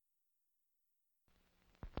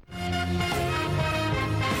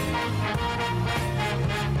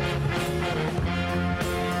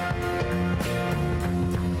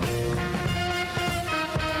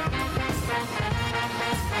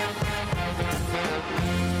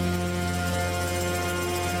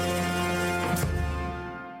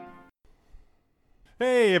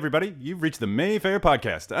Hey, everybody. You've reached the Mayfair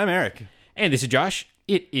Podcast. I'm Eric. And this is Josh.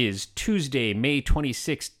 It is Tuesday, May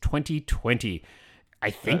 26th, 2020. I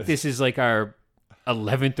think this is like our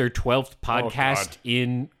 11th or 12th podcast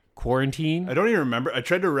in quarantine. I don't even remember. I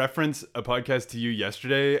tried to reference a podcast to you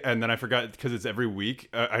yesterday, and then I forgot because it's every week.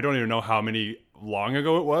 I don't even know how many long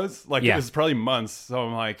ago it was. It was probably months. So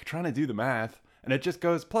I'm like trying to do the math. And it just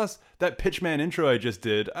goes, plus that Pitchman intro I just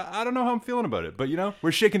did, I don't know how I'm feeling about it. But, you know,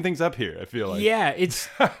 we're shaking things up here, I feel like. Yeah, it's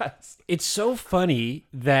so funny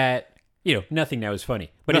that, nothing now is funny.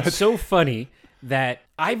 But it's so funny that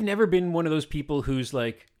I've never been one of those people who's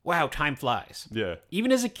like, wow, time flies. Yeah.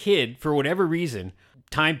 Even as a kid, for whatever reason,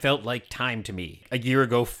 time felt like time to me. A year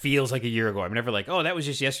ago feels like a year ago. I'm never like, oh, that was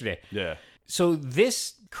just yesterday. Yeah. So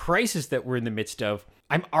this crisis that we're in the midst of,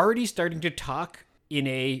 I'm already starting to talk in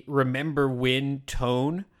a remember when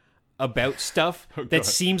tone about stuff that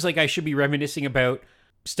seems like I should be reminiscing about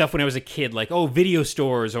stuff when I was a kid, like, video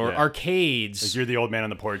stores or arcades. Like you're the old man on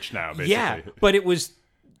the porch now, basically. Yeah, but it was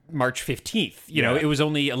March 15th. You know, it was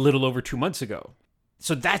only a little over 2 months ago.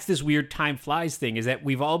 So that's this weird time flies thing, is that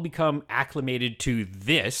we've all become acclimated to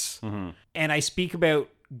this. Mm-hmm. And I speak about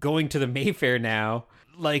going to the Mayfair now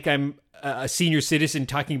like I'm a senior citizen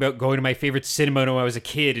talking about going to my favorite cinema when I was a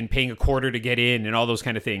kid and paying $0.25 to get in and all those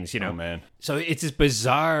kind of things, Oh, man. So it's this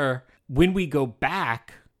bizarre, when we go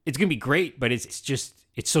back, it's going to be great, but it's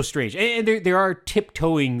so strange. And there are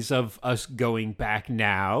tiptoeings of us going back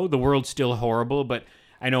now. The world's still horrible, but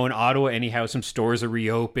I know in Ottawa, anyhow, some stores are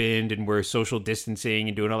reopened and we're social distancing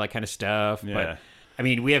and doing all that kind of stuff. Yeah. But I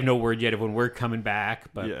mean, we have no word yet of when we're coming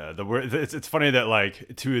back. But yeah, it's funny that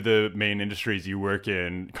like two of the main industries you work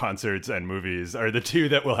in, concerts and movies, are the two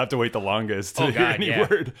that will have to wait the longest to hear any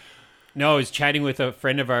word. No, I was chatting with a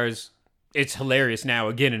friend of ours. It's hilarious now.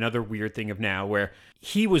 Again, another weird thing of now where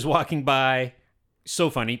he was walking by, so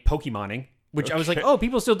funny, Pokemoning, which I was like, oh,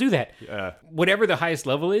 people still do that. Yeah. Whatever the highest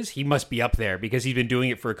level is, he must be up there because he's been doing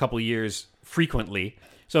it for a couple of years frequently.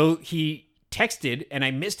 So he texted and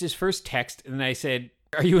I missed his first text and I said,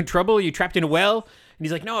 are you in trouble? Are you trapped in a well? And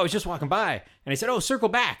he's like, no, I was just walking by. And I said, oh, circle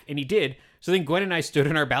back. And he did. So then Gwen and I stood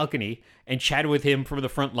on our balcony and chatted with him from the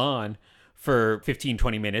front lawn for 15,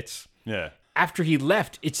 20 minutes. Yeah. After he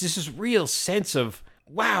left, it's just this real sense of,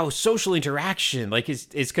 wow, social interaction. Like it's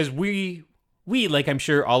because we, like I'm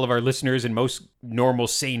sure all of our listeners and most normal,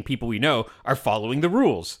 sane people we know, are following the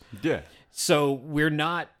rules. Yeah. So we're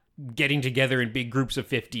not getting together in big groups of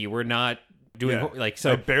 50. We're not doing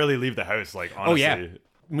I barely leave the house, like, honestly. Oh, yeah.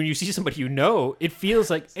 When you see somebody it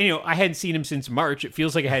feels like, I hadn't seen him since March. It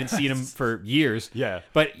feels like I hadn't seen him for years. Yeah.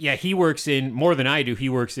 But yeah, he works in, more than I do, he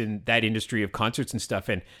works in that industry of concerts and stuff.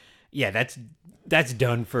 And yeah, that's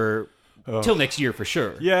done for till next year for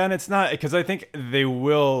sure. Yeah, and it's not, because I think they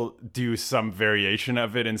will do some variation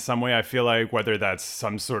of it in some way. I feel like whether that's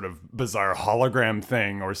some sort of bizarre hologram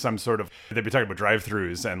thing or some sort of, they've been talking about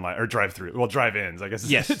drive-thrus and drive-ins. I guess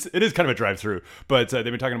it is kind of a drive-through, but they've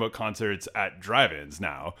been talking about concerts at drive-ins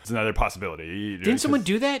now. It's another possibility. Didn't someone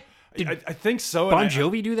do that? I think so. Bon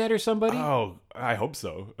Jovi do that or somebody? Oh, I hope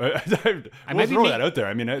so. I might throw that out there.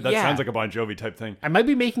 I mean, that sounds like a Bon Jovi type thing. I might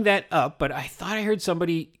be making that up, but I thought I heard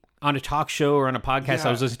somebody on a talk show or on a podcast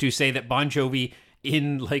I was listening to say that Bon Jovi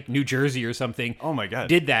in like New Jersey or something oh my God.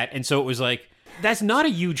 did that. And so it was like, that's not a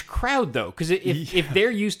huge crowd though. Because if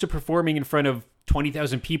they're used to performing in front of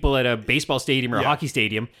 20,000 people at a baseball stadium or a hockey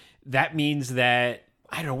stadium, that means that,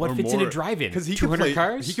 I don't know, what fits in a drive-in? Because 200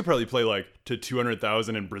 cars? He could probably play like to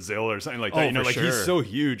 200,000 in Brazil or something like that. For sure. He's so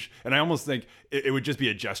huge. And I almost think it would just be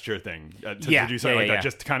a gesture thing to do something like that.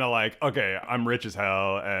 Just kind of like, okay, I'm rich as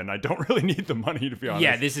hell and I don't really need the money, to be honest.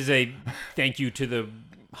 Yeah, this is a thank you to the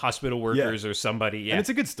hospital workers or somebody. Yeah. And it's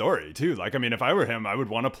a good story too. Like, I mean, if I were him, I would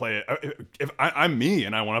want to play it. If I'm me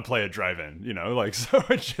and I want to play a drive-in, so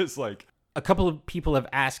it's just like. A couple of people have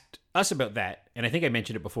asked us about that, and I think I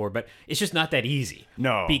mentioned it before, but it's just not that easy.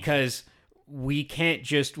 No. Because we can't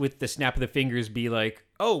just, with the snap of the fingers, be like,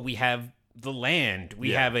 oh, we have the land.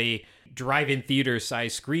 We have a drive-in theater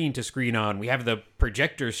size screen to screen on. We have the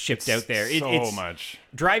projectors shipped out there. So much.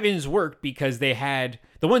 Drive-ins worked because they had,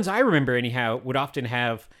 the ones I remember anyhow, would often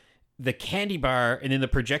have the candy bar and then the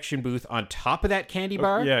projection booth on top of that candy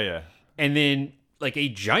bar. Yeah. And then like a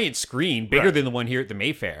giant screen, bigger than the one here at the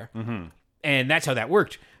Mayfair. Mm-hmm. And that's how that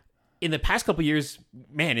worked. In the past couple of years,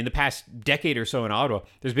 in the past decade or so in Ottawa,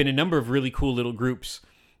 there's been a number of really cool little groups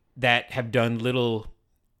that have done little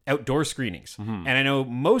outdoor screenings. Mm-hmm. And I know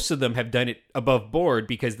most of them have done it above board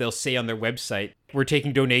because they'll say on their website, we're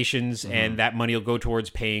taking donations and that money will go towards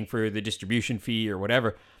paying for the distribution fee or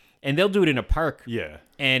whatever. And they'll do it in a park. Yeah.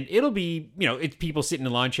 And it'll be, it's people sitting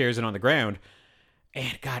in lawn chairs and on the ground.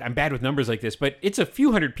 And God, I'm bad with numbers like this, but it's a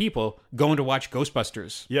few hundred people going to watch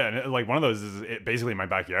Ghostbusters. Yeah, and like one of those is basically my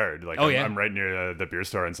backyard. Like, I'm right near the beer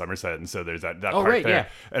store in Somerset, and so there's that park right, there. yeah.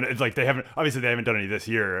 And it's like they haven't done any this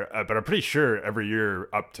year, but I'm pretty sure every year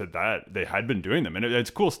up to that they had been doing them, and it's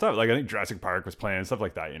cool stuff. Like I think Jurassic Park was playing and stuff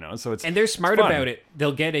like that, you know. So and they're smart fun. about it.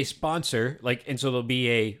 They'll get a sponsor, and so there'll be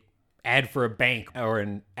a ad for a bank or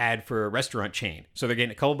an ad for a restaurant chain. So they're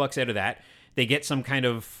getting a couple bucks out of that. They get some kind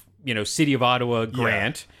of City of Ottawa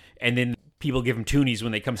grant. Yeah. And then people give them toonies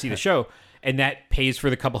when they come see the show. And that pays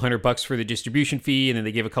for the couple $100 for the distribution fee. And then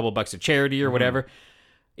they give a couple bucks to charity or whatever.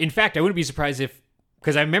 In fact, I wouldn't be surprised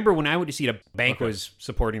because I remember when I went to see it, a bank was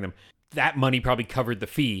supporting them. That money probably covered the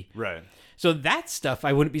fee. Right. So that stuff,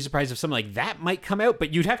 I wouldn't be surprised if something like that might come out.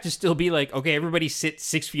 But you'd have to still be like, okay, everybody sit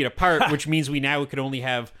 6 feet apart, which means we now could only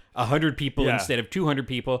have 100 people instead of 200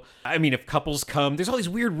 people. I mean, if couples come, there's all these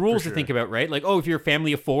weird rules to think about, right? Like, if you're a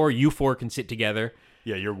family of 4, you 4 can sit together.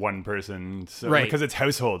 Yeah, you're one person, so, right? Because it's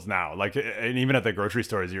households now. Like, and even at the grocery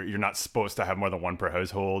stores, you're not supposed to have more than one per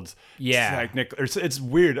household. Yeah, technically, it's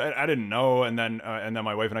weird. I didn't know, and then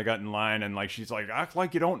my wife and I got in line, and like she's like, act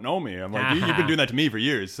like you don't know me. I'm like, you've been doing that to me for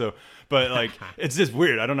years. So, but like, it's just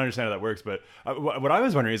weird. I don't understand how that works. But what I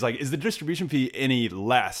was wondering is like, is the distribution fee any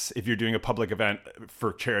less if you're doing a public event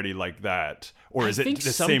for charity like that, or is it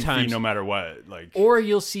the same fee no matter what? Like, or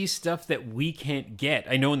you'll see stuff that we can't get.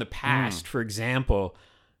 I know in the past, for example.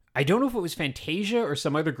 I don't know if it was Fantasia or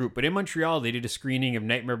some other group, but in Montreal, they did a screening of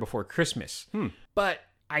Nightmare Before Christmas. But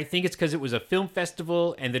I think it's because it was a film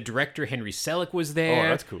festival and the director, Henry Selick, was there. Oh,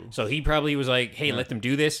 that's cool. So he probably was like, hey, let them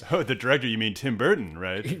do this. Oh, the director, you mean Tim Burton,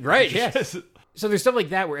 right? Right, yes. So there's stuff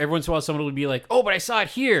like that where every once in a while someone will be like, oh, but I saw it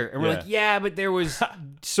here. And we're like, yeah, but there was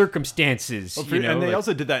circumstances. And they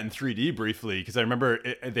also did that in 3D briefly, because I remember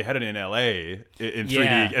they had it in LA in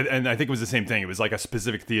 3D. And I think it was the same thing. It was like a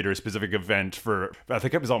specific theater, specific event for, I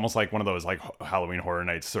think it was almost like one of those like Halloween Horror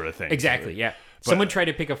Nights sort of thing. Exactly, yeah. Someone tried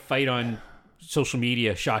to pick a fight on social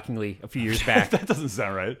media, shockingly, a few years back. That doesn't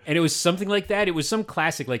sound right. And it was something like that. It was some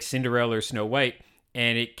classic like Cinderella or Snow White.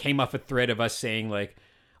 And it came off a thread of us saying like,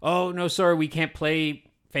 oh, no, sorry, we can't play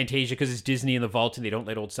Fantasia because it's Disney in the vault and they don't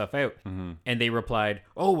let old stuff out. And they replied,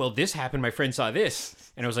 oh, well, this happened. My friend saw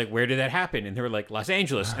this. And I was like, where did that happen? And they were like, Los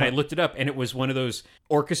Angeles. And I looked it up, and it was one of those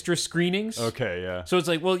orchestra screenings. Okay, yeah. So it's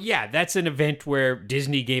like, well, yeah, that's an event where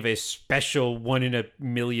Disney gave a special 1 in a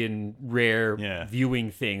million rare viewing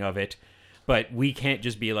thing of it. But we can't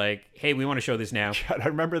just be like, hey, we want to show this now. God, I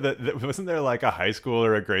remember that wasn't there like a high school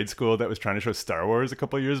or a grade school that was trying to show Star Wars a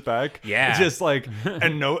couple of years back? Yeah. It's just like,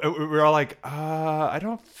 and no, we were all like, I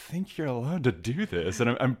don't think you're allowed to do this.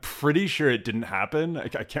 And I'm pretty sure it didn't happen. I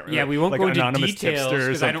can't remember. Yeah, we won't like go into details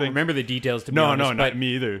because I don't remember the details to be honest. No, not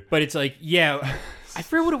me either. But it's like, yeah, I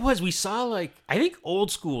forget what it was. We saw like, I think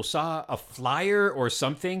Old School saw a flyer or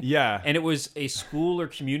something. Yeah. And it was a school or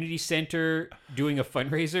community center doing a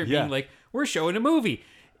fundraiser being like, we're showing a movie.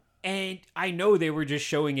 And I know they were just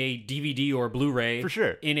showing a DVD or Blu-ray for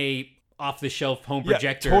sure in a off-the-shelf home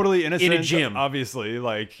projector. Totally innocent. In a gym. Obviously,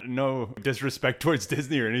 like, no disrespect towards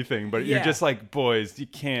Disney or anything, but you're just like, boys, you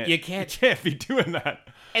can't be doing that.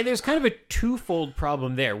 And there's kind of a twofold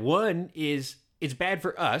problem there. One is it's bad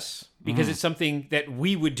for us because it's something that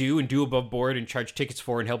we would do and do above board and charge tickets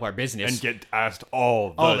for and help our business. And get asked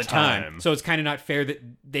all the time. So it's kind of not fair that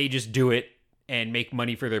they just do it and make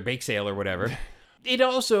money for their bake sale or whatever. It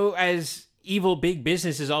also, as evil big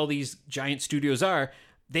businesses all these giant studios are,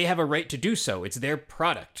 they have a right to do so. It's their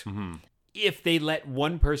product. If they let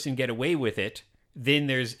one person get away with it, then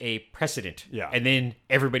there's a precedent. Yeah. And then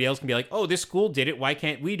everybody else can be like, oh, this school did it. Why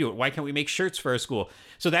can't we do it? Why can't we make shirts for our school?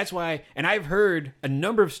 So that's why, and I've heard a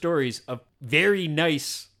number of stories of very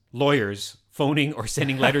nice lawyers phoning or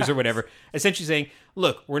sending letters or whatever, essentially saying,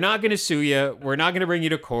 look, we're not going to sue you. We're not going to bring you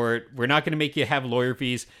to court. We're not going to make you have lawyer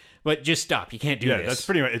fees. But just stop. You can't do this. Yeah, that's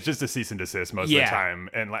pretty much, it's just a cease and desist most of the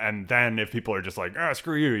time. And then if people are just like,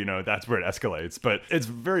 screw you, that's where it escalates. But it's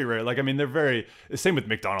very rare. Like, I mean, same with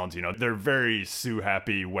McDonald's, they're very sue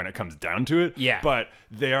happy when it comes down to it. Yeah. But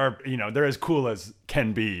they are, they're as cool as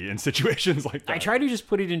can be in situations like that. I try to just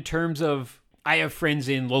put it in terms of, I have friends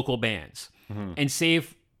in local bands. And say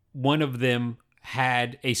if one of them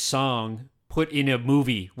had a song put in a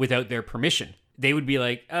movie without their permission, they would be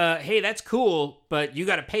like, hey, that's cool, but you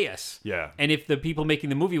got to pay us. Yeah. And if the people making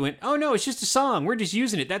the movie went, oh, no, it's just a song. We're just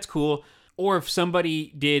using it. That's cool. Or if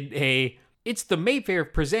somebody did, hey, it's the Mayfair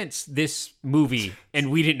presents this movie, and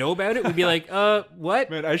we didn't know about it, we'd be like, what?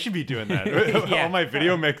 Man, I should be doing that. All my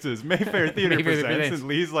video mixes, Mayfair Theater presents, and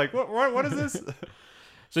Lee's like, what is this?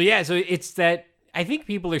 So it's that I think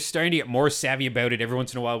people are starting to get more savvy about it every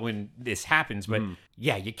once in a while when this happens. But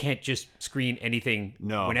yeah, you can't just screen anything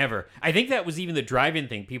whenever. I think that was even the drive-in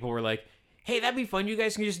thing. People were like, hey, that'd be fun. You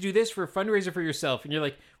guys can just do this for a fundraiser for yourself. And you're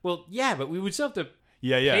like, well, yeah, but we would still have to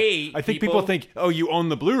pay I think people think, oh, you own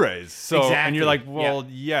the Blu-rays. So, Exactly. And you're like, well,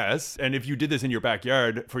 yes. And if you did this in your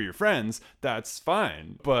backyard for your friends, that's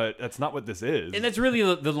fine. But that's not what this is. And that's really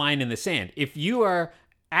the line in the sand. If you are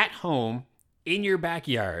at home in your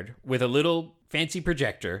backyard with a little fancy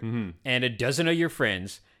projector and a dozen of your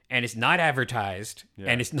friends, and it's not advertised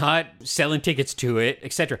and it's not selling tickets to it,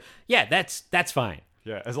 etc. Yeah, that's fine.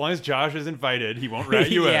 Yeah, as long as Josh is invited, he won't rat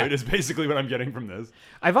you out, is basically what I'm getting from this.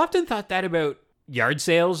 I've often thought that about yard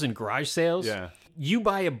sales and garage sales. Yeah. You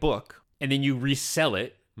buy a book and then you resell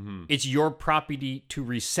it. It's your property to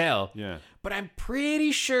resell. Yeah. But I'm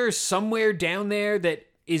pretty sure somewhere down there that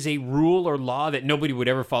is a rule or law that nobody would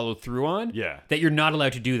ever follow through on. Yeah. That you're not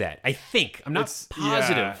allowed to do that. I think. I'm not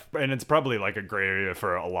positive. Yeah, and it's probably like a gray area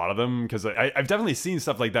for a lot of them, because I've definitely seen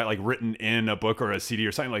stuff like that, like written in a book or a CD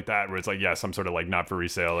or something like that, where it's like, yeah, some sort of like not for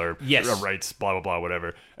resale or rights, blah, blah, blah,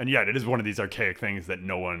 whatever. And yeah, it is one of these archaic things that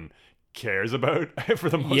no one cares about for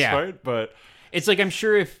the most part. But it's like, I'm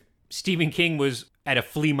sure if Stephen King was at a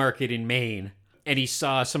flea market in Maine and he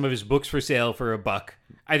saw some of his books for sale for $1,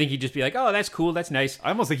 I think he'd just be like, oh, that's cool, that's nice. I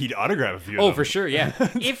almost think he'd autograph a few of Oh, them. for sure, yeah.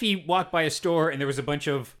 If he walked by a store and there was a bunch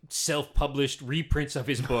of self-published reprints of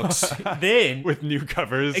his books, then... with new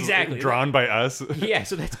covers Exactly. drawn by us. Yeah,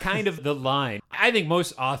 so that's kind of the line. I think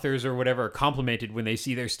most authors or whatever are complimented when they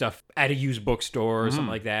see their stuff at a used bookstore or something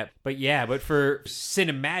like that. But yeah, but for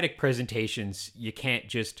cinematic presentations, you can't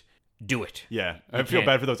just do it. Yeah, I feel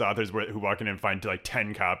bad for those authors who walk in and find like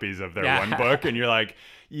 10 copies of their one book, and you're like,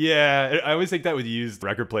 yeah. I always think that with used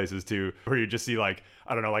record places too, where you just see like,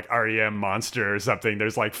 I don't know, like REM Monster or something.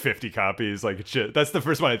 There's like 50 copies, like shit. That's the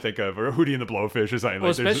first one I think of, or Hootie and the Blowfish or something. Well,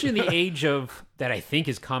 like especially in the age of that, I think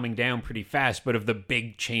is calming down pretty fast, but of the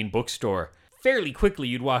big chain bookstore. Fairly quickly,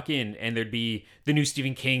 you'd walk in and there'd be the new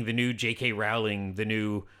Stephen King, the new J.K. Rowling, the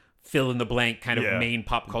new fill in the blank kind of main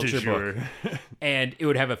pop culture book. And it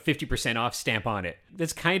would have a 50% off stamp on it.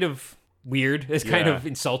 That's kind of weird. That's kind of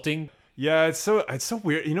insulting. Yeah, it's so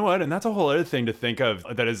weird. You know what? And that's a whole other thing to think of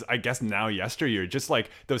that is, I guess, now yesteryear. Just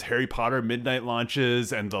like those Harry Potter midnight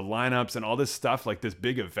launches and the lineups and all this stuff, like this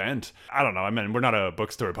big event. I don't know. I mean, we're not a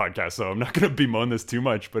bookstore podcast, so I'm not going to bemoan this too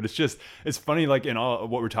much. But it's funny, like in all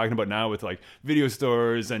what we're talking about now with like video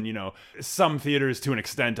stores and, you know, some theaters to an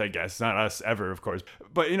extent, I guess. Not us ever, of course.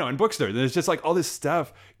 But, you know, in bookstores, there's just like all this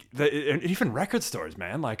stuff. And even record stores,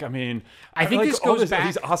 man. Like, I mean, I think like this goes back.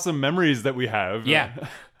 These awesome memories that we have. Yeah.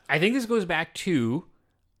 I think this goes back to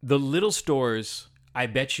the little stores. I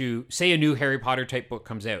bet you, say a new Harry Potter type book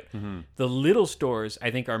comes out. The little stores,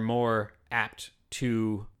 I think, are more apt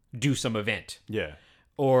to do some event. Yeah.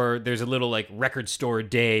 Or there's a little like record store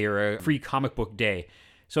day or a free comic book day.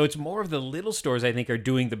 So it's more of the little stores, I think, are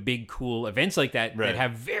doing the big cool events like that that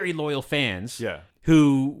have very loyal fans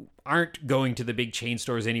who aren't going to the big chain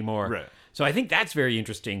stores anymore. Right. So I think that's very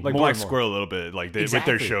interesting. Like more Black and more. Squirrel a little bit, like they with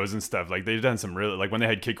their shows and stuff. Like they've done some really, like when they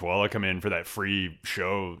had Kid Koala come in for that free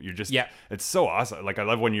show, you're just, it's so awesome. Like I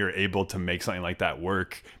love when you're able to make something like that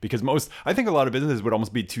work, because I think a lot of businesses would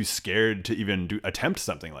almost be too scared to even attempt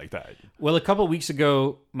something like that. Well, a couple of weeks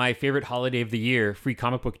ago, my favorite holiday of the year, Free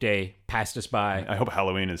Comic Book Day, passed us by. I hope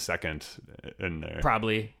Halloween is second in there.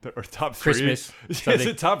 Probably. Or top three. Christmas. Is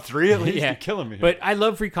it top three at least? Yeah. You're killing me. But I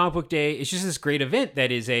love Free Comic Book Day. It's just this great event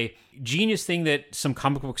that is a genius thing that some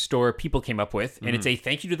comic book store people came up with. And it's a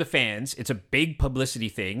thank you to the fans. It's a big publicity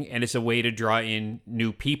thing. And it's a way to draw in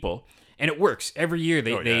new people. And it works. Every year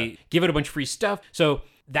they give it a bunch of free stuff. So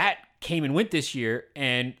that came and went this year.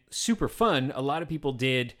 And super fun. A lot of people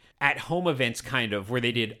did at-home events, kind of, where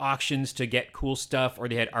they did auctions to get cool stuff, or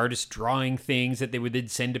they had artists drawing things that they would then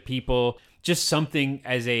send to people. Just something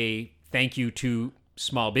as a thank you to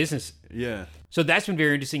small business. Yeah. So that's been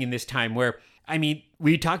very interesting in this time where, I mean,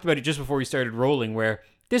 we talked about it just before we started rolling, where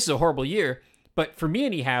this is a horrible year. But for me,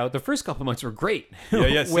 anyhow, the first couple months were great.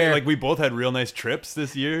 Yeah. Where, like we both had real nice trips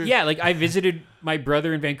this year. Yeah, like I visited my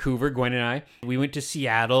brother in Vancouver, Gwen and I. We went to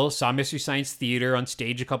Seattle, saw Mystery Science Theater on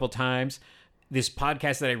stage a couple times. This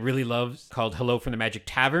podcast that I really love called Hello from the Magic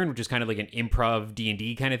Tavern, which is kind of like an improv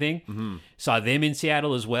D&D kind of thing. Saw them in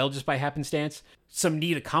Seattle as well, just by happenstance. Some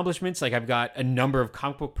neat accomplishments. Like I've got a number of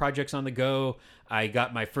comic book projects on the go. I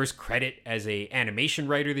got my first credit as a animation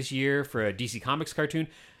writer this year for a DC Comics cartoon.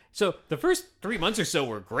 So the first 3 months or so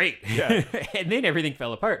were great. Yeah. And then everything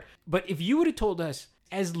fell apart. But if you would have told us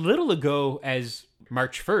as little ago as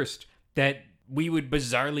March 1st that we would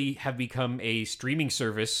bizarrely have become a streaming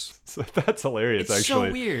service. So that's hilarious, It's actually.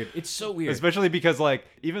 so weird. It's so weird. Especially because, like,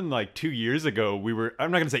 even like 2 years ago, we were,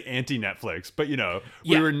 I'm not going to say anti-Netflix, but, you know,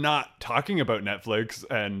 we Yeah. were not talking about Netflix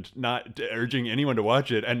and not urging anyone to watch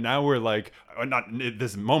it. And now we're like, not at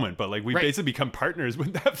this moment, but like, we Right. basically become partners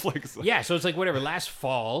with Netflix. Yeah, so it's like whatever. Last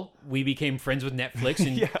fall, we became friends with Netflix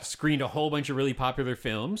and Yeah. screened a whole bunch of really popular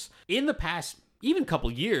films. In the past, even couple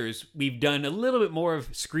years, we've done a little bit more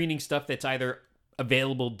of screening stuff that's either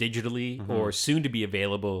available digitally or soon to be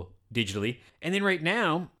available digitally. And then right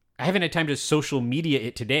now, I haven't had time to social media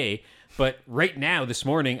it today, but right now, this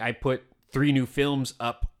morning, I put 3 new films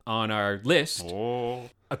up on our list. Oh.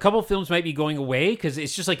 A couple films might be going away because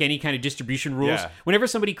it's just like any kind of distribution rules. Yeah. Whenever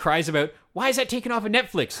somebody cries about, why is that taken off of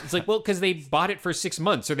Netflix? It's like, well, because they bought it for 6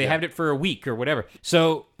 months or they had it for a week or whatever.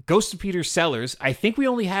 So Ghost of Peter Sellers, I think we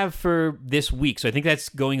only have for this week. So I think that's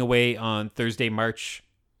going away on Thursday, May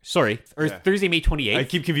 28th. I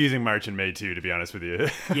keep confusing March and May too, to be honest with you.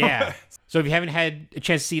 Yeah. So if you haven't had a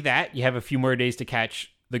chance to see that, you have a few more days to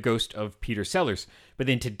catch The Ghost of Peter Sellers. But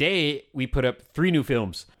then today we put up 3 new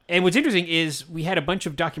films. And what's interesting is we had a bunch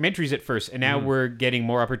of documentaries at first, and now we're getting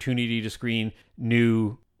more opportunity to screen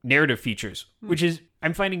new narrative features, which is,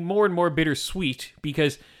 I'm finding more and more bittersweet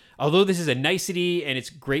because although this is a nicety and it's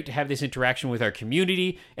great to have this interaction with our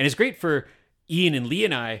community, and it's great for Ian and Lee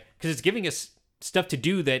and I because it's giving us stuff to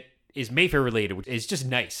do that is Mayfair related, which is just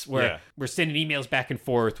nice. Where we're sending emails back and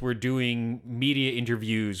forth, we're doing media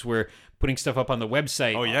interviews, we're putting stuff up on the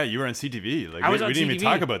website. Oh yeah, you were on CTV. Like I was we on didn't even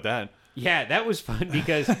CTV. talk about that. Yeah, that was fun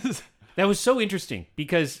because that was so interesting.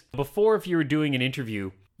 Because before, if you were doing an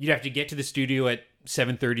interview, you'd have to get to the studio at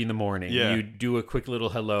 7:30 in the morning. Yeah. You'd do a quick little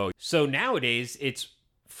hello. So nowadays, it's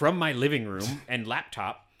from my living room and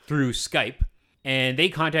laptop through Skype. And they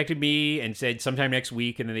contacted me and said sometime next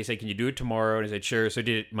week. And then they said, can you do it tomorrow? And I said, sure. So I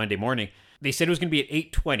did it Monday morning. They said it was going to be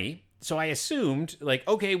at 8:20. So I assumed, like,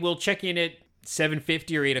 okay, we'll check in at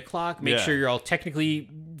 7:50 or 8 o'clock. Make Yeah. sure you're all technically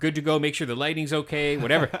good to go. Make sure the lighting's okay,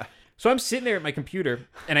 whatever. So I'm sitting there at my computer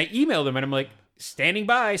and I emailed them and I'm like, standing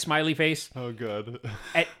by, smiley face. Oh god.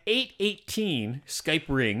 At 8:18, Skype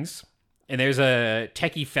rings and there's a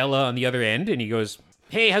techie fella on the other end and he goes,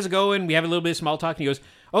 hey, how's it going? We have a little bit of small talk. And he goes,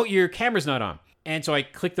 oh, your camera's not on. And so I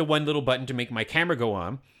click the one little button to make my camera go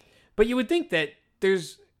on. But you would think that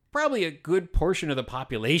there's probably a good portion of the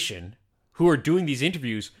population who are doing these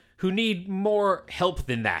interviews who need more help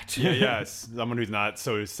than that. Yeah, someone who's not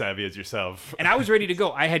so savvy as yourself. And I was ready to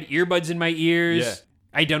go. I had earbuds in my ears. Yeah.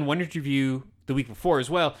 I'd done one interview the week before as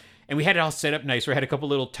well. And we had it all set up nice. We had a couple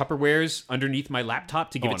little Tupperwares underneath my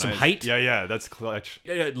laptop to give it some Nice. height. Yeah, that's clutch.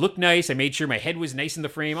 It looked nice. I made sure my head was nice in the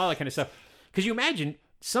frame, all that kind of stuff. Because you imagine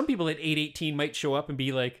some people at 8:18 might show up and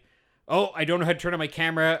be like, oh, I don't know how to turn on my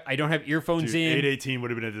camera. I don't have earphones in. 8:18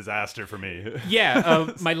 would have been a disaster for me.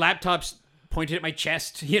 Yeah, my laptop's pointed at my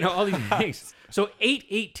chest, all these things. So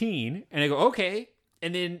 8:18, and I go, okay.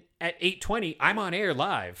 And then at 8:20, I'm on air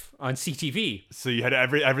live on CTV. So you had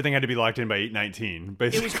everything had to be locked in by 8:19,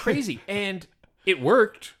 basically. It was crazy. And it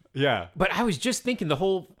worked. Yeah. But I was just thinking the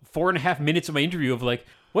whole 4.5 minutes of my interview of like,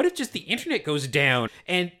 what if just the internet goes down?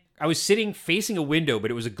 And I was sitting facing a window,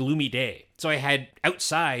 but it was a gloomy day. So I had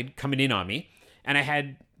outside coming in on me, and I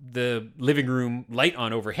had the living room light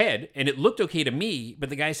on overhead, and it looked okay to me, but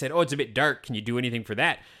the guy said, oh, it's a bit dark. Can you do anything for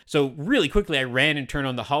that? So really quickly, I ran and turned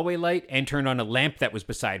on the hallway light and turned on a lamp that was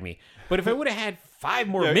beside me. But if I would have had 5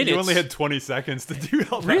 more minutes... You only had 20 seconds to do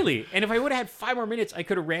all that. Really? And if I would have had 5 more minutes, I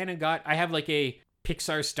could have ran and got... I have like a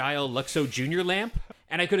Pixar-style Luxo Junior lamp,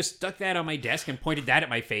 and I could have stuck that on my desk and pointed that at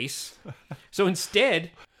my face. So instead,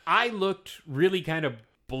 I looked really kind of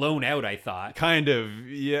blown out, I thought. Kind of,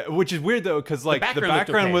 yeah. Which is weird though, because like the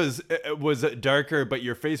background was darker, but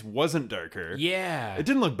your face wasn't darker. Yeah. It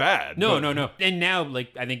didn't look bad. No. And now,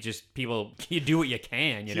 like, I think just people, you do what you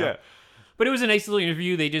can, Yeah. But it was a nice little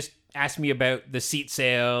interview. They just asked me about the seat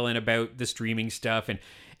sale and about the streaming stuff, and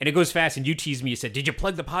it goes fast. And you teased me. You said, "Did you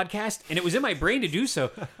plug the podcast?" And it was in my brain to do so,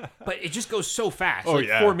 but it just goes so fast. Oh, like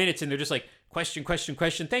yeah. 4 minutes, and they're just like, question.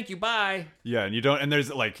 Thank you. Bye. Yeah, and you don't. And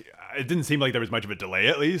there's like, it didn't seem like there was much of a delay.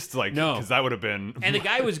 At least, like, No. because that would have been. And the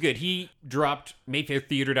guy was good. He dropped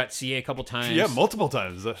MayfairTheater.ca a couple times. Yeah, multiple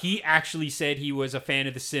times. He actually said he was a fan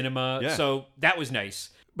of the cinema, Yeah. so that was nice.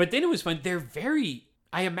 But then it was fun.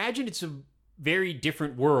 I imagine it's a very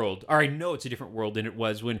different world, or I know it's a different world than it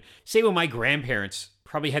was when my grandparents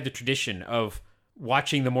probably had the tradition of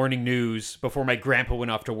watching the morning news before my grandpa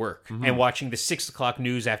went off to work and watching the 6 o'clock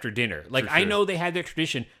news after dinner. Like, For sure. I know they had their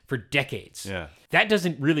tradition for decades. Yeah. That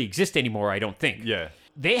doesn't really exist anymore, I don't think. Yeah.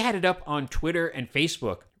 They had it up on Twitter and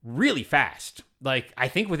Facebook really fast. Like, I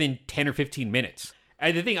think within 10 or 15 minutes.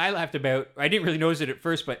 And the thing I laughed about, I didn't really notice it at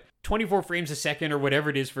first, but 24 frames a second or whatever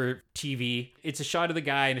it is for TV, it's a shot of the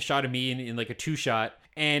guy and a shot of me in like a 2-shot.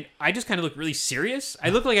 And I just kind of look really serious. I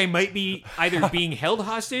look like I might be either being held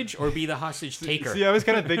hostage or be the hostage taker. See, I was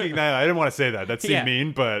kind of thinking that. I didn't want to say that. That seemed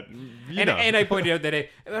mean, but you know. And I pointed out that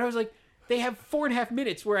I was like, they have 4.5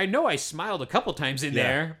 minutes where I know I smiled a couple times in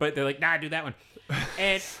there, but they're like, nah, do that one.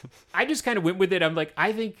 And I just kind of went with it. I'm like,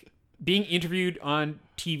 I think being interviewed on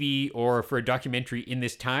TV or for a documentary in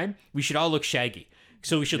this time, we should all look shaggy.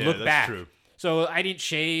 So we should look back. True. So I didn't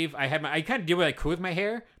shave. I kind of did what I could with my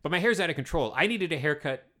hair, but my hair's out of control. I needed a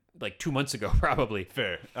haircut like 2 months ago, probably.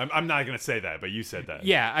 Fair. I'm not going to say that, but you said that.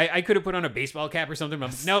 Yeah, I could have put on a baseball cap or something.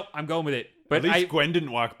 But nope, I'm going with it. But at least Gwen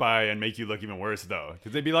didn't walk by and make you look even worse, though.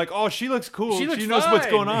 Because they'd be like, oh, she looks cool. She knows fine. what's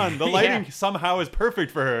going on. The lighting somehow is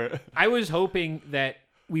perfect for her. I was hoping that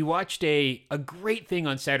we watched a great thing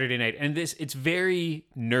on Saturday night. And it's very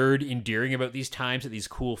nerd endearing about these times that these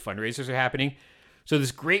cool fundraisers are happening. So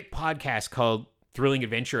this great podcast called Thrilling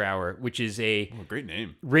Adventure Hour, which is a great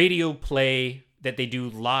name radio play that they do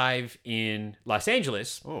live in Los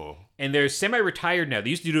Angeles. Oh. And they're semi-retired now.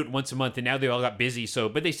 They used to do it once a month, and now they all got busy,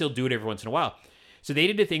 but they still do it every once in a while. So they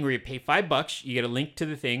did a thing where you pay $5, you get a link to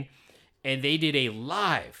the thing, and they did a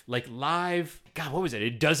live, God, what was it? A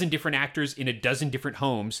dozen different actors in a dozen different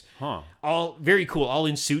homes. Huh. All very cool, all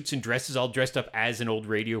in suits and dresses, all dressed up as an old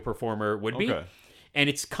radio performer would be. Okay. And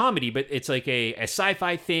it's comedy, but it's like a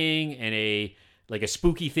sci-fi thing and a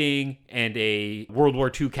spooky thing and a World War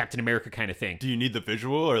II Captain America kind of thing. Do you need the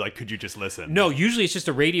visual or like could you just listen? No, usually it's just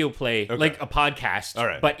a radio play, like a podcast. All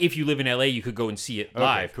right. But if you live in LA, you could go and see it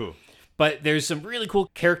live. Okay, cool. But there's some really cool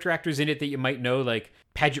character actors in it that you might know, like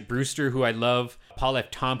Paget Brewster, who I love, Paul F.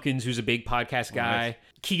 Tompkins, who's a big podcast guy, nice.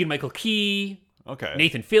 Keegan-Michael Key, Okay.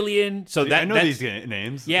 Nathan Fillion. So I know these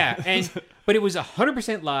names. Yeah, but it was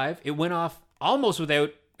 100% live. It went off almost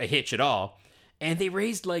without a hitch at all. And they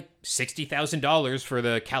raised like $60,000 for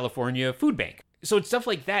the California Food Bank. So it's stuff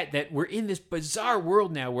like that we're in this bizarre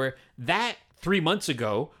world now where that 3 months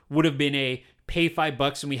ago would have been a pay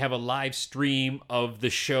 $5 and we have a live stream of the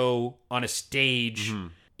show on a stage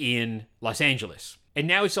in Los Angeles. And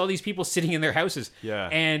now it's all these people sitting in their houses. Yeah.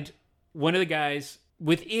 And one of the guys,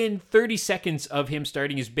 within 30 seconds of him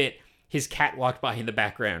starting his bit, his cat walked by in the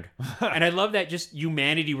background. And I love that just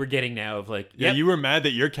humanity we're getting now of like, Yeah, you were mad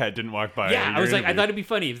that your cat didn't walk by. Yeah, I was like, I thought it'd be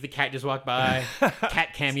funny if the cat just walked by.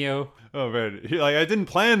 Cat cameo. Oh, man. I didn't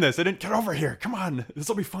plan this. I didn't get over here. Come on. This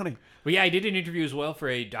will be funny. Well, yeah, I did an interview as well for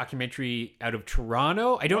a documentary out of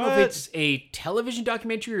Toronto. I don't know if it's a television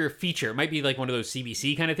documentary or a feature. It might be like one of those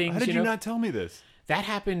CBC kind of things. How did you not tell me this? That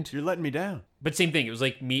happened. You're letting me down. But same thing. It was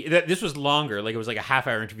like me. This was longer. Like it was like a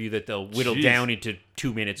half-hour interview that they'll whittle down into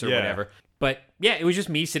 2 minutes or whatever. But yeah, it was just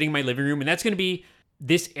me sitting in my living room. And that's going to be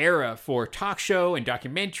this era for talk show and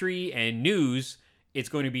documentary and news. It's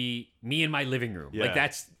going to be me in my living room. Yeah. Like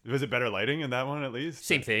that's... Was it better lighting in that one at least?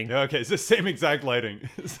 Same thing. Yeah, okay, it's the same exact lighting.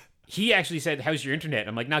 He actually said, how's your internet?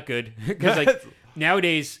 I'm like, not good. Because like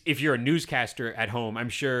nowadays, if you're a newscaster at home, I'm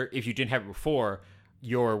sure if you didn't have it before,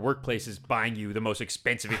 your workplace is buying you the most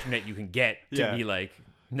expensive internet you can get to be like...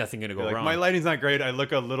 Nothing gonna go wrong. My lighting's not great. I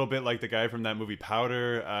look a little bit like the guy from that movie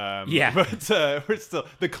Powder. Yeah, but we're still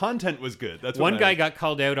the content was good. That's one guy got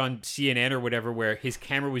called out on CNN or whatever, where his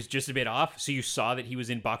camera was just a bit off, so you saw that he was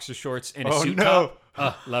in boxer shorts and a suit top.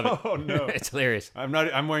 Oh, love it. Oh no, it's hilarious.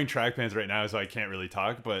 I'm wearing track pants right now, so I can't really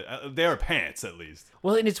talk. But they are pants at least.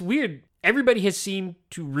 Well, and it's weird. Everybody has seemed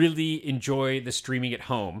to really enjoy the streaming at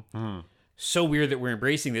home. So weird that we're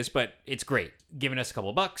embracing this, but it's great. Giving us a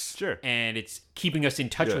couple bucks. Sure. And it's keeping us in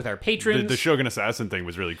touch with our patrons. The Shogun Assassin thing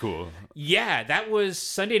was really cool. Yeah, that was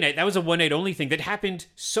Sunday night. That was a one night only thing that happened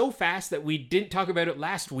so fast that we didn't talk about it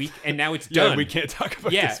last week, and now it's done. Yeah, we can't talk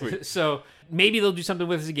about it this week. So maybe they'll do something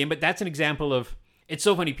with us again, but that's an example of... It's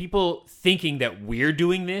so funny. People thinking that we're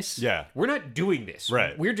doing this. Yeah. We're not doing this.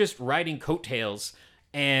 Right. We're just riding coattails,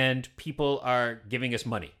 and people are giving us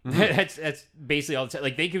money. That's basically all the time.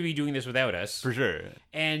 Like, they could be doing this without us. For sure.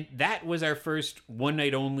 And that was our first one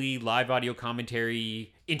night only live audio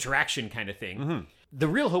commentary interaction kind of thing. The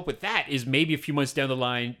real hope with that is maybe a few months down the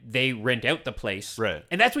line, they rent out the place. Right.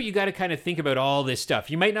 And that's what you got to kind of think about all this stuff.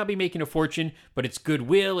 You might not be making a fortune, but it's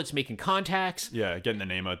goodwill. It's making contacts. Yeah, getting the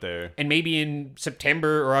name out there. And maybe in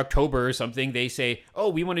September or October or something, they say, oh,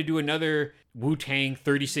 we want to do another Wu-Tang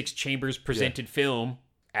 36 Chambers presented film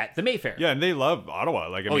at the Mayfair. Yeah, and they love Ottawa.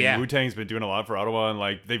 Like, I mean, yeah. Wu-Tang's been doing a lot for Ottawa, and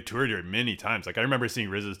like they've toured here many times. Like, I remember seeing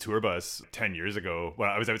RZA's tour bus 10 years ago when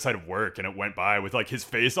I was outside of work, and it went by with like his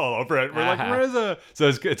face all over it. We're like, RZA. So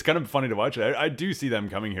it's kind of funny to watch it. I do see them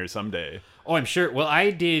coming here someday. Oh, I'm sure. Well,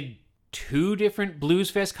 I did 2 different Blues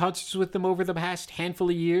Fest concerts with them over the past handful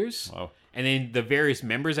of years. Wow. And then the various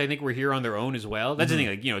members, I think, were here on their own as well. That's the thing,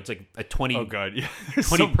 like, it's like a 20, Oh god, yeah.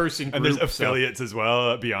 20-person group. And there's so- affiliates as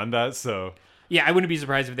well beyond that, so Yeah, I wouldn't be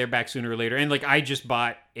surprised if they're back sooner or later. And like, I just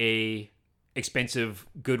bought a expensive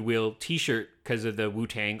Goodwill t-shirt because of the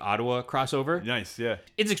Wu-Tang Ottawa crossover. nice, yeah.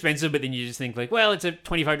 It's expensive, but then you just think like, well, it's a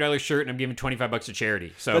 $25 shirt and I'm giving $25 to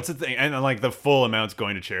charity. So That's the thing, and like the full amount's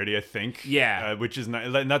going to charity, I think. Yeah. Which is not,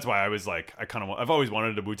 and that's why I was like, I've always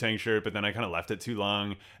wanted a Wu-Tang shirt, but then I kind of left it too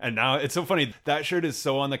long, and now it's so funny. That shirt is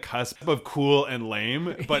so on the cusp of cool and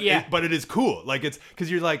lame, but Yeah. but it is cool. Like it's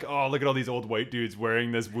because you're like, oh, look at all these old white dudes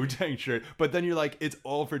wearing this Wu-Tang shirt, but then you're like, it's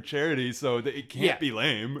all for charity, so it can't Yeah. be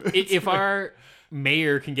lame. if our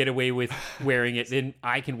mayor can get away with wearing it, then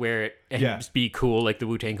I can wear it and Yeah. just be cool like the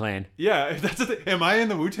Wu-Tang Clan. Yeah, that's the thing. Am I in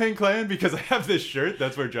the Wu-Tang Clan because I have this shirt?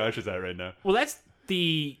 That's where Josh is at right now. Well, that's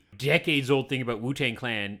the decades-old thing about Wu-Tang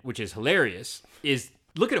Clan, which is hilarious, is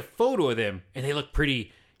look at a photo of them, and they can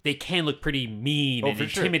look pretty mean and for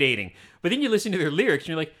sure. intimidating. But then you listen to their lyrics, and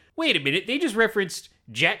you're like, wait a minute, they just referenced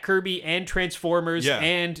Jack Kirby and Transformers Yeah.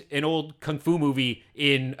 and an old Kung Fu movie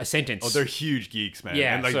in a sentence. Oh, they're huge geeks, man.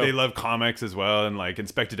 Yeah, and like so- they love comics as well. And like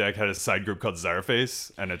Inspector Deck had a side group called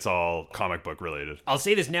Czarface, and it's all comic book related. I'll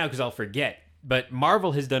say this now because I'll forget, but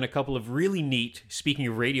Marvel has done a couple of really neat, speaking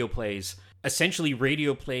of radio plays, essentially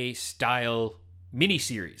radio play style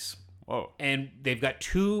miniseries. Whoa. And they've got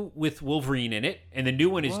 2 with Wolverine in it, and the new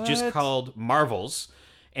one is just What? called Marvels,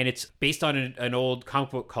 and it's based on an old comic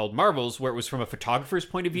book called Marvels, where it was from a photographer's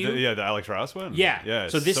point of view. The Alex Ross one? Yeah. Yeah.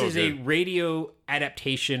 So this is a good. radio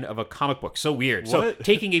adaptation of a comic book. So weird. So What?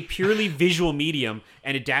 taking a purely visual medium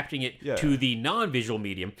and adapting it Yeah. to the non-visual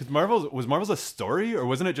medium. Because Marvel's a story, or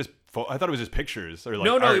wasn't it just? I thought it was just pictures, or like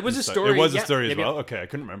No, art it was and a stuff. story. It was Yeah. a story Yeah, as yeah. well. Okay, I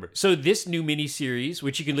couldn't remember. So this new miniseries,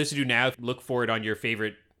 which you can listen to now, look for it on your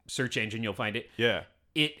favorite search engine, you'll find it. Yeah.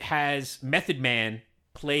 It has Method Man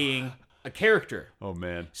playing a character. Oh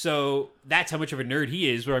man. So that's how much of a nerd he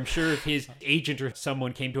is, where I'm sure if his agent or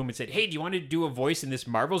someone came to him and said, hey, do you want to do a voice in this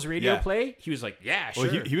Marvel's radio Yeah. play? He was like, yeah,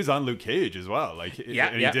 sure. Well, he was on Luke Cage as well. Like, Yeah,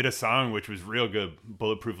 and yeah. he did a song which was real good,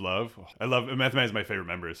 "Bulletproof Love." I love Method Man is my favorite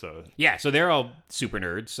member. So Yeah, so they're all super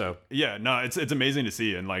nerds. So yeah, no, it's amazing to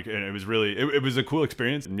see, and like, and it was really, it was a cool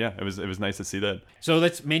experience, and yeah, it was nice to see that.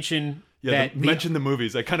 let's mention Yeah, that mention the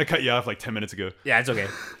movies. I kind of cut you off like 10 minutes ago. Yeah, it's okay.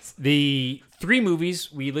 The 3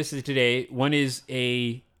 movies we listed today, one is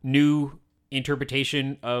a new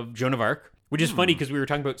interpretation of Joan of Arc, which is funny because we were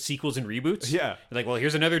talking about sequels and reboots. Yeah. Like, well,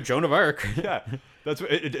 here's another Joan of Arc. Yeah, that's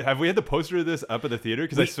what. Have we had the poster of this up at the theater?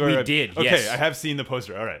 Because I swear we I've- did, Okay, yes. I have seen the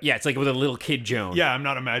poster. All right. Yeah, it's like with a little kid Joan. Yeah, I'm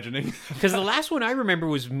not imagining. Because the last one I remember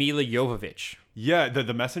was Mila Jovovich. Yeah,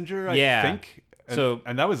 the messenger. I Yeah. think. So-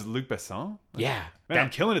 and that was Luc Besson. Yeah. Man, I'm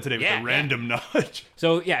killing it today with Yeah, the random knowledge.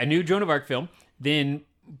 So, yeah, a new Joan of Arc film. Then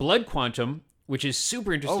Blood Quantum, which is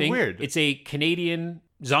super interesting. weird. It's a Canadian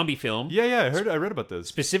zombie film, Yeah, I read about this.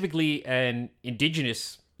 specifically an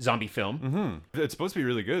indigenous zombie film. It's supposed to be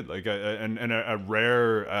really good, like a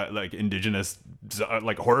rare like indigenous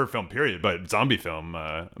like horror film period, but zombie film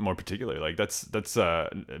more particularly. Like that's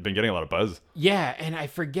been getting a lot of buzz. Yeah, and I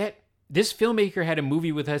forget, this filmmaker had a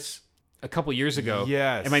movie with us a couple years ago.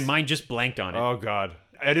 Yes. And my mind just blanked on it. Oh God,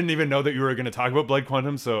 I didn't even know that you were going to talk about Blood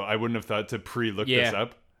Quantum, so I wouldn't have thought to pre-look Yeah. this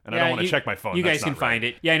up. And I don't want to check my phone. You guys can find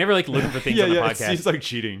it. Yeah, I never like looking for things Yeah, on the yeah, it podcast. seems like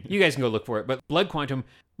cheating. You guys can go look for it. But Blood Quantum,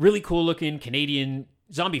 really cool looking Canadian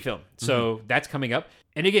zombie film. So that's coming up.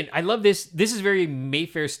 And again, I love this. This is very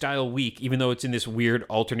Mayfair style week, even though it's in this weird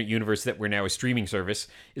alternate universe that we're now a streaming service.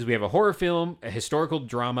 Is we have a horror film, a historical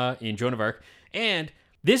drama in Joan of Arc, and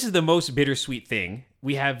this is the most bittersweet thing.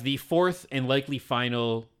 We have the 4th and likely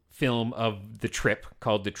final film of the trip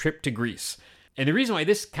called The Trip to Greece. And the reason why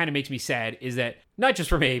this kind of makes me sad is that not just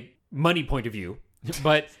from a money point of view,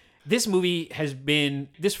 but this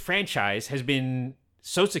franchise has been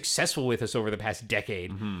so successful with us over the past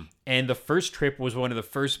decade. And the first trip was one of the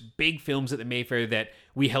first big films at the Mayfair that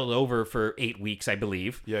we held over for 8 weeks, I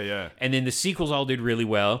believe. Yeah. And then the sequels all did really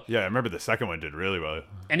well. Yeah, I remember the second one did really well.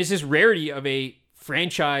 And it's this rarity of a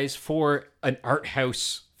franchise for an art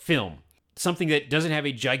house film. Something that doesn't have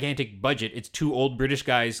a gigantic budget. It's 2 old British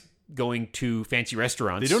guys going to fancy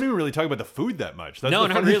restaurants. They don't even really talk about the food that much. That's No, the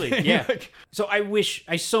not funny really. thing. Yeah. Like, So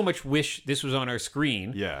I so much wish this was on our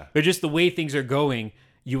screen. Yeah. But just the way things are going,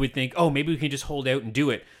 you would think, oh, maybe we can just hold out and do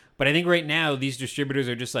it. But I think right now these distributors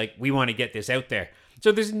are just like, we want to get this out there.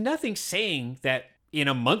 So there's nothing saying that in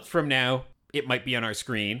a month from now it might be on our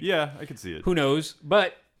screen. yeah, I can see it. Who knows?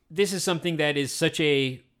 But this is something that is such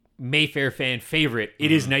a Mayfair fan favorite.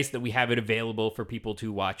 It is nice that we have it available for people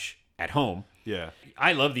to watch at home. Yeah.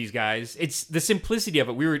 I love these guys. It's the simplicity of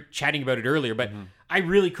it. We were chatting about it earlier, but I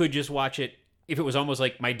really could just watch it if it was almost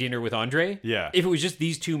like my dinner with Andre. Yeah. If it was just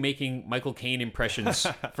these two making Michael Caine impressions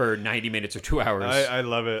for 90 minutes or 2 hours. I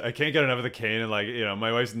love it. I can't get enough of the Caine, and like, you know,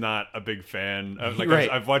 my wife's not a big fan. Like Right.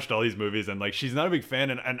 I've watched all these movies, and like she's not a big fan,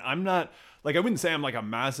 and I'm not. Like, I wouldn't say I'm like a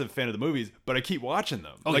massive fan of the movies, but I keep watching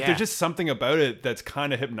them. Oh, like, yeah. there's just something about it that's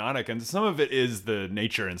kind of hypnotic, and some of it is the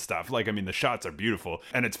nature and stuff. Like, I mean, the shots are beautiful,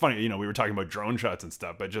 and it's funny, you know, we were talking about drone shots and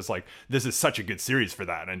stuff, but just like, this is such a good series for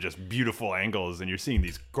that, and just beautiful angles, and you're seeing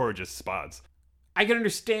these gorgeous spots. I can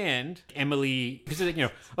understand Emily, because, you know,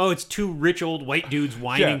 oh, it's two rich old white dudes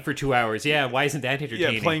whining Yeah. for 2 hours. Yeah, why isn't that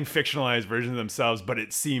entertaining? Yeah, playing fictionalized versions of themselves, but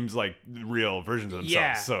it seems like real versions of themselves.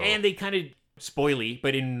 Yeah, So. and they kind of spoily,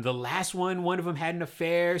 but in the last one of them had an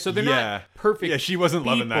affair, so they're Yeah. not perfect. Yeah, she wasn't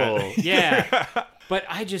loving that. people. Yeah, but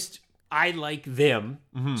I like them,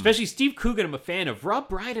 especially Steve Coogan. I'm a fan of. Rob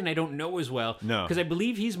Brydon, I don't know as well. No. Because I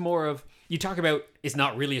believe he's more of, you talk about, it's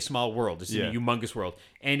not really a small world. It's a humongous world.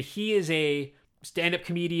 And he is a stand-up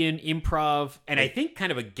comedian, improv, and I think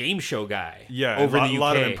kind of a game show guy. Yeah, over a in the UK.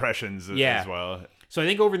 lot of impressions Yeah. as well. So I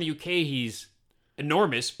think over in the UK he's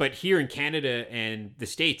enormous, but here in Canada and the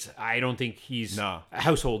States, I don't think he's No. a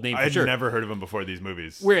household name for I'd sure. never heard of him before these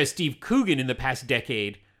movies. Whereas Steve Coogan in the past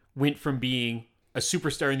decade went from being a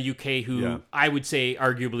superstar in the UK who Yeah. I would say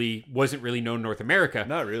arguably wasn't really known in North America.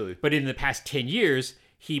 Not really. But in the past 10 years,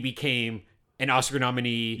 he became an Oscar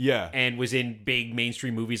nominee Yeah. and was in big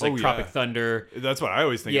mainstream movies like Oh, Tropic yeah. Thunder. That's what I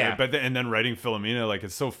always think. Yeah. Of it. But and then writing Philomena, like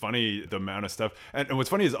it's so funny the amount of stuff. And what's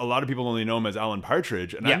funny is a lot of people only know him as Alan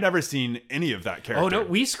Partridge, and Yeah. I've never seen any of that character. Oh no,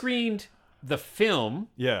 we screened the film,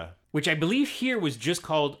 Yeah. which I believe here was just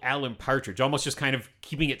called Alan Partridge, almost just kind of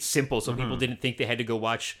keeping it simple so Mm-hmm. people didn't think they had to go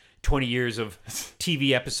watch 20 years of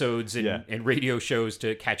TV episodes and, Yeah. and radio shows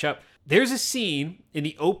to catch up. There's a scene in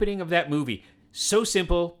the opening of that movie, so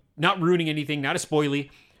simple, not ruining anything, not a spoilie,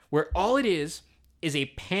 where all it is a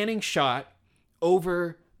panning shot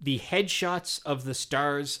over the headshots of the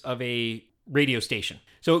stars of a radio station.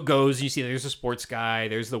 So it goes, and you see there's a sports guy,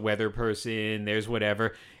 there's the weather person, there's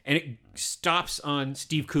whatever, and it stops on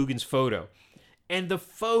Steve Coogan's photo. And the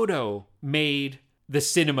photo made the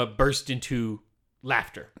cinema burst into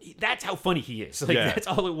laughter. That's how funny he is. Like, Yeah. that's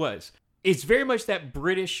all it was. It's very much that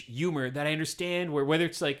British humor that I understand, where whether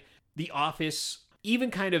it's like The Office,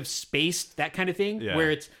 even kind of Spaced, that kind of thing, Yeah.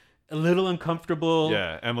 where it's a little uncomfortable.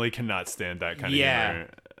 Yeah. Emily cannot stand that kind of Yeah. humor.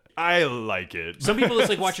 I like it. Some people, it's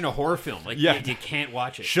like watching a horror film. Like, Yeah. you can't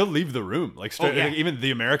watch it. She'll leave the room. Like, yeah. like, even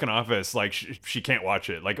The American Office, like she can't watch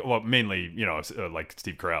it. Like, well, mainly, you know, like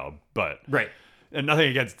Steve Carell, but Right. and nothing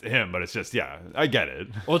against him, but it's just, yeah, I get it.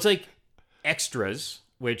 Well, it's like Extras,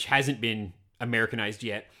 which hasn't been Americanized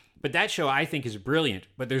yet. But that show I think is brilliant.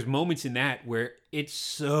 But there's moments in that where it's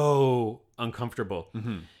so uncomfortable.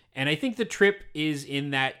 Mm-hmm. And I think The Trip is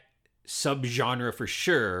in that subgenre for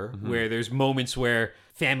sure, Mm-hmm. where there's moments where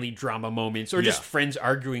family drama moments or just Yeah. friends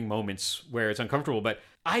arguing moments where it's uncomfortable. But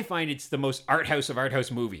I find it's the most art house of art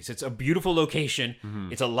house movies. It's a beautiful location.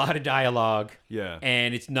 It's a lot of dialogue. Mm-hmm. Yeah.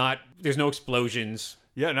 And it's not, there's no explosions.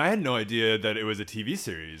 Yeah, and I had no idea that it was a TV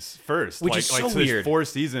series first. Which like, is so there's weird. 4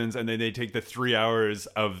 seasons, and then they take the 3 hours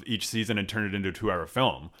of each season and turn it into a 2-hour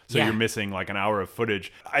film. So Yeah. you're missing like an hour of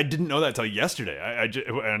footage. I didn't know that till yesterday.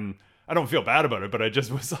 And I don't feel bad about it, but I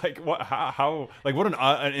just was like, what? How? Like, what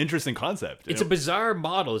an interesting concept. you It's a know? bizarre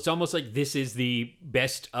model. It's almost like this is the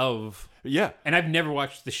best of. Yeah. And I've never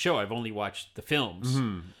watched the show. I've only watched the films.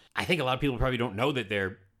 I think a lot of people probably don't know that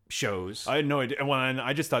they're shows. I had no idea. Well, and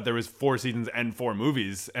I just thought there was 4 seasons and 4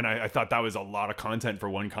 movies, and I thought that was a lot of content for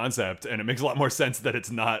one concept, and it makes a lot more sense that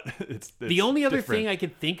it's not. It's the only other different. thing I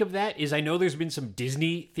could think of that is I know there's been some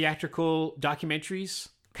Disney theatrical documentaries,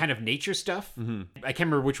 kind of nature stuff. I can't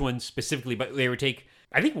remember which one specifically, but they would take,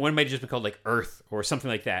 I think one might have just been called like Earth or something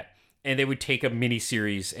like that. And they would take a mini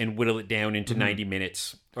series and whittle it down into 90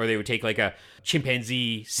 minutes. Or they would take like a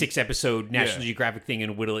chimpanzee 6-episode National Yeah. Geographic thing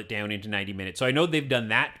and whittle it down into 90 minutes. So I know they've done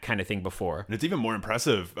that kind of thing before. And it's even more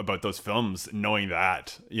impressive about those films knowing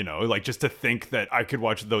that, you know, like just to think that I could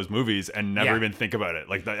watch those movies and never Yeah. even think about it.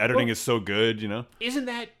 Like the editing Well- is so good, you know? Isn't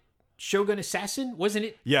that Shogun Assassin? Wasn't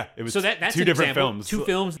it? Yeah, it was So that's 2 an different example. films. 2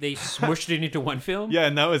 films, they smushed it into one film? Yeah,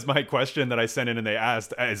 and that was my question that I sent in and they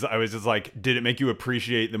asked. I was just like, did it make you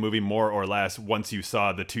appreciate the movie more or less once you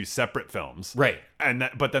saw the 2 separate films? Right. And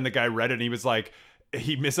but then the guy read it and he was like,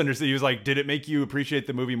 he misunderstood. He was like, did it make you appreciate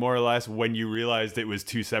the movie more or less when you realized it was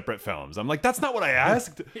 2 separate films? I'm like, that's not what I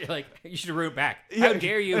asked. You're like, you should have wrote back. How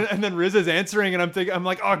dare you? And then Riz is answering, and I'm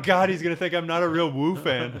like, oh god, he's gonna think I'm not a real Wu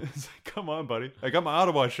fan. It's like, come on, buddy. I got my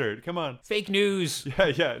Ottawa shirt. Come on. Fake news.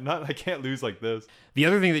 Yeah, not. I can't lose like this. The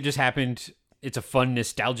other thing that just happened it's a fun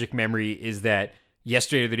nostalgic memory is that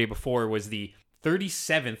yesterday or the day before was the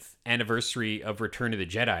 37th anniversary of Return of the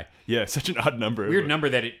Jedi. Yeah, such an odd number. Weird number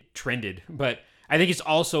that it trended, but I think it's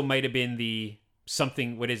also might have been the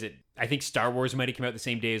something, what is it? I think Star Wars might have come out the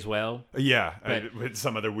same day as well. Yeah, But- with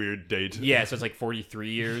some other weird date. Yeah, so it's like 43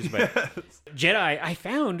 years. But Jedi, I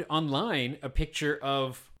found online a picture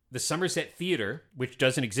of the Somerset Theater, which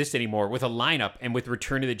doesn't exist anymore, with a lineup and with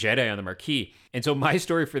Return of the Jedi on the marquee. And so my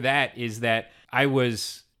story for that is that I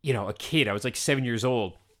was, a kid. I was like 7 years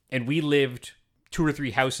old, and we lived 2 or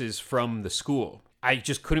 3 houses from the school. I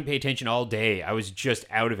just couldn't pay attention all day. I was just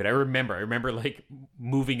out of it. I remember like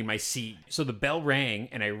moving in my seat. So the bell rang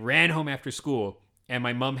and I ran home after school, and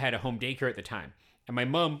my mom had a home daycare at the time. And my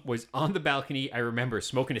mom was on the balcony, I remember,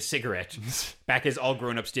 smoking a cigarette, back as all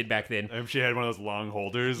grown-ups did back then. She had one of those long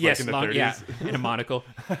holders, Yes, like in the 30s. yeah, and a monocle.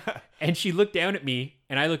 And she looked down at me,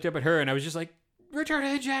 and I looked up at her, and I was just like, Return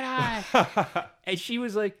of the Jedi! And she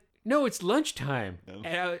was like, no, it's lunchtime.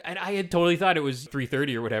 And I had totally thought it was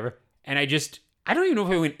 3:30 or whatever. And I don't even know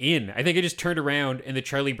if I went in. I think I just turned around and the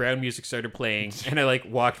Charlie Brown music started playing, and I like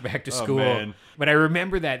walked back to school. Man. But I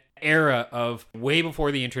remember that era of way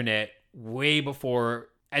before the internet, way before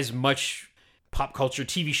as much pop culture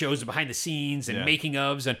TV shows behind the scenes and making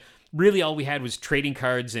ofs, and really all we had was trading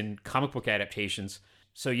cards and comic book adaptations.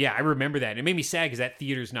 So yeah, I remember that. And it made me sad because that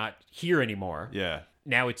theater's not here anymore. Yeah.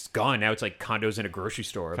 Now it's gone. Now it's like condos in a grocery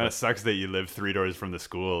store. Kind of sucks that you live 3 doors from the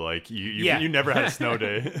school. Like you never had a snow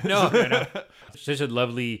day. No. It's such a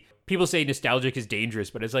lovely. People say nostalgic is dangerous,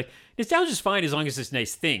 but it's like nostalgia is fine as long as it's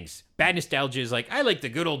nice things. Bad nostalgia is like, I like the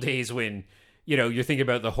good old days when you're thinking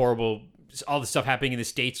about the horrible, all the stuff happening in the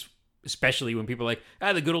States, especially when people are like,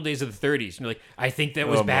 the good old days of the 30s. And you're like, I think that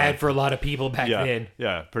was bad for a lot of people back then.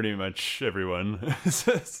 Yeah, pretty much everyone.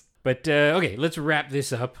 But okay, let's wrap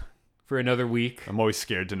this up for another week. I'm always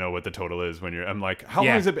scared to know what the total is when I'm like, how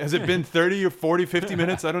long has it been 30 or 40, 50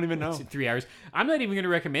 minutes? I don't even know. It's 3 hours. I'm not even going to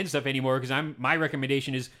recommend stuff anymore because my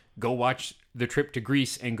recommendation is go watch The Trip to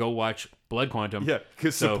Greece and go watch Blood Quantum. Yeah,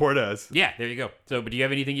 because support us. Yeah, there you go. So, but do you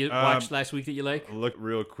have anything you watched last week that you like? Look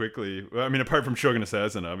real quickly. I mean, apart from Shogun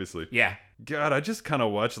Assassin, obviously. Yeah. God, I just kind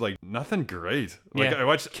of watched like nothing great. Like I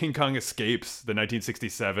watched King Kong Escapes, the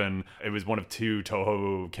 1967. It was one of 2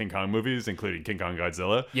 Toho King Kong movies, including King Kong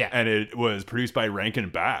Godzilla. Yeah. And it was produced by Rankin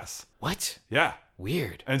Bass. What? Yeah.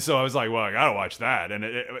 Weird. And so I was like, well, I gotta watch that. And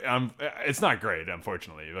it's not great,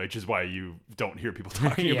 unfortunately, which is why you don't hear people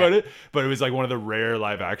talking about it. But it was like one of the rare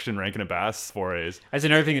live action Rankin and Bass forays. That's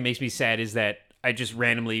another thing that makes me sad is that I just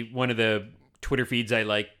randomly, one of the Twitter feeds I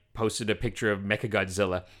like posted a picture of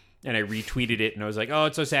Mechagodzilla, and I retweeted it, and I was like, oh,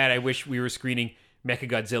 it's so sad. I wish we were screening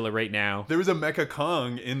Mechagodzilla right now. There was a Mecha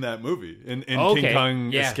Kong in that movie, in King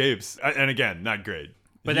Kong Escapes. And again, not great.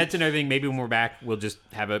 But that's another thing. Maybe when we're back, we'll just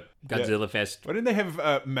have a Godzilla fest. Why didn't they have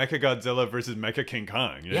Mecha Godzilla versus Mecha King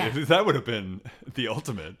Kong? Yeah. That would have been the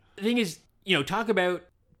ultimate. The thing is, talk about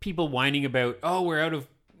people whining about, oh, we're out of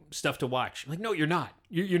stuff to watch. I'm like, no, you're not.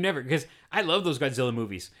 You're never. Because I love those Godzilla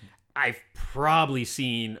movies. I've probably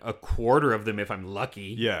seen a quarter of them if I'm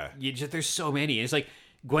lucky. Yeah. There's so many. And it's like,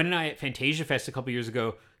 Gwen and I at Fantasia Fest a couple years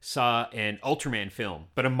ago saw an Ultraman film,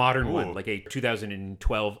 but a modern one, like a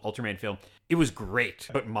 2012 Ultraman film. It was great,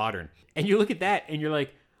 but modern. And you look at that and you're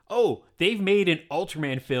like, oh, they've made an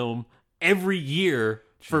Ultraman film every year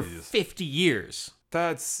for 50 years.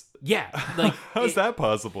 That's... Yeah. Like, how's that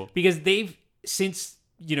possible? Because they've, since,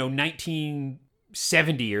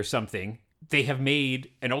 1970 or something, they have made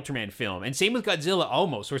an Ultraman film. And same with Godzilla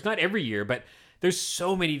almost. So it's not every year, but there's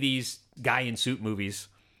so many of these guy in suit movies.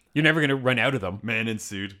 You're never going to run out of them. Man in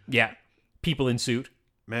suit. Yeah. People in suit.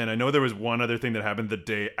 Man, I know there was one other thing that happened the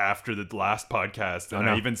day after the last podcast. And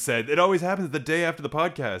I even said, it always happens the day after the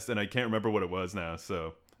podcast. And I can't remember what it was now.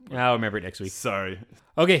 So I'll remember it next week. Sorry.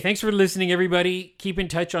 Okay, thanks for listening, everybody. Keep in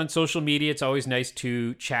touch on social media. It's always nice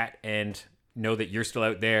to chat and know that you're still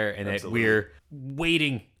out there and that we're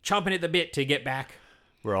waiting, chomping at the bit to get back.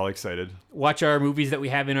 We're all excited. Watch our movies that we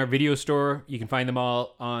have in our video store. You can find them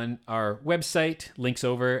all on our website. Links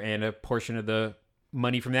over, and a portion of the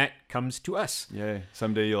money from that comes to us. Yay.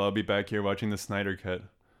 Someday you'll all be back here watching the Snyder Cut.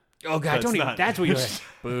 Oh, God, that's what you're like.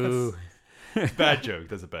 Boo. Bad joke.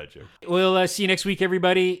 That's a bad joke. We'll see you next week,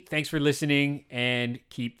 everybody. Thanks for listening, and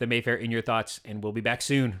keep the Mayfair in your thoughts, and we'll be back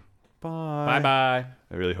soon. Bye. Bye-bye.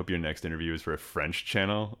 I really hope your next interview is for a French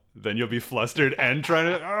channel. Then you'll be flustered and trying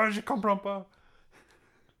to... Oh, je comprends pas.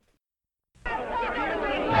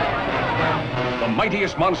 The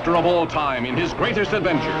mightiest monster of all time in his greatest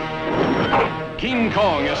adventure. King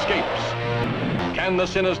Kong escapes. Can the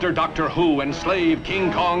sinister Doctor Who enslave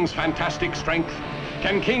King Kong's fantastic strength?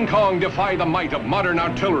 Can King Kong defy the might of modern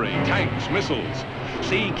artillery, tanks, missiles?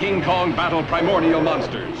 See King Kong battle primordial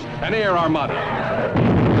monsters, an air armada,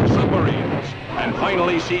 submarines, and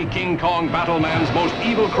finally see King Kong battle man's most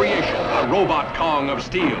evil creation, a robot Kong of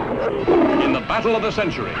steel, in the battle of the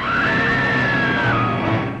century.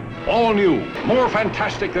 All new, more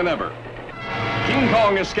fantastic than ever. King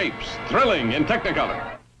Kong escapes, thrilling in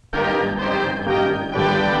Technicolor.